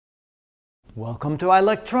Welcome to our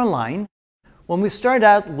lecture online. When we start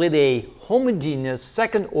out with a homogeneous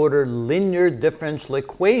second-order linear differential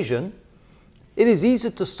equation, it is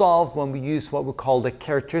easy to solve when we use what we call the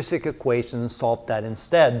characteristic equation and solve that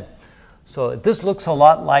instead. So this looks a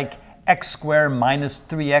lot like x squared minus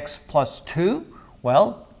 3x plus 2.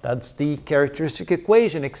 Well, that's the characteristic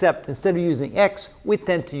equation, except instead of using x, we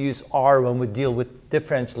tend to use r when we deal with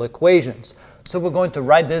differential equations. So we're going to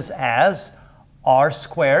write this as r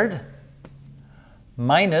squared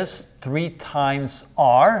minus 3 times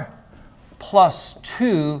r plus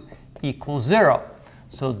 2 equals 0.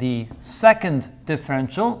 So the second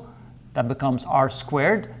differential, that becomes r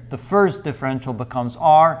squared. The first differential becomes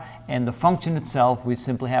r, and the function itself, we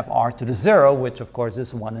simply have r to the 0, which of course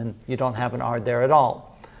is 1, and you don't have an r there at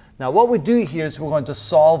all. Now what we do here is we're going to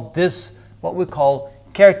solve this, what we call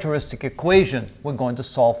characteristic equation. We're going to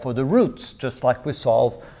solve for the roots, just like we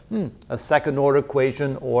solve a second-order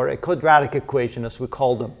equation or a quadratic equation, as we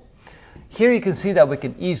call them. Here you can see that we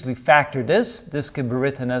can easily factor this. This can be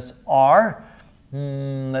written as r,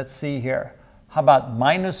 let's see here. How about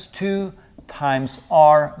minus 2 times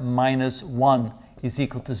r minus 1 is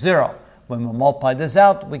equal to 0. When we multiply this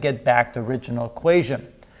out, we get back the original equation.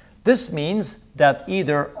 This means that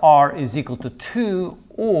either r is equal to 2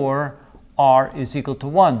 or r is equal to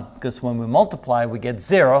 1, because when we multiply, we get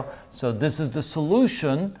 0. So this is the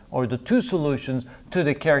solution, or the two solutions, to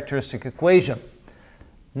the characteristic equation.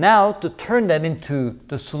 Now, to turn that into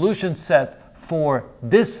the solution set for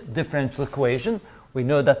this differential equation, we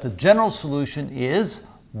know that the general solution is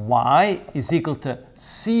y is equal to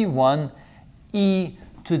c1 e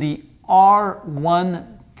to the r1t,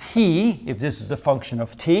 if this is a function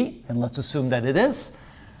of t, and let's assume that it is,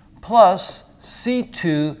 plus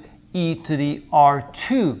c2 e to the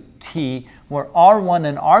r2t, where r1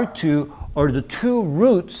 and r2 are the two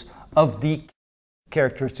roots of the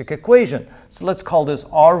characteristic equation. So let's call this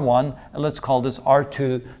r1 and let's call this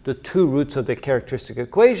r2 the two roots of the characteristic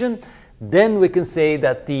equation. Then we can say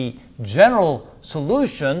that the general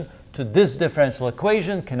solution to this differential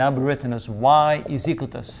equation can now be written as y is equal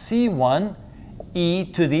to c1 e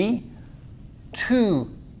to the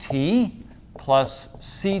 2t plus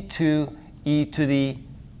c2 e to the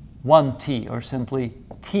 1t, or simply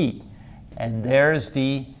t. And there's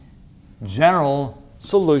the general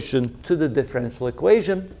solution to the differential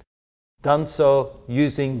equation, done so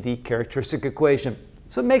using the characteristic equation.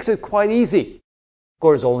 So it makes it quite easy. Of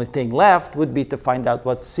course, the only thing left would be to find out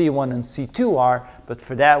what C1 and C2 are, but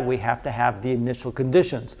for that we have to have the initial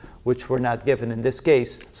conditions, which were not given in this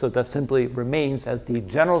case. So that simply remains as the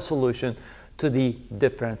general solution to the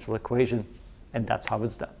differential equation, and that's how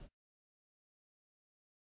it's done.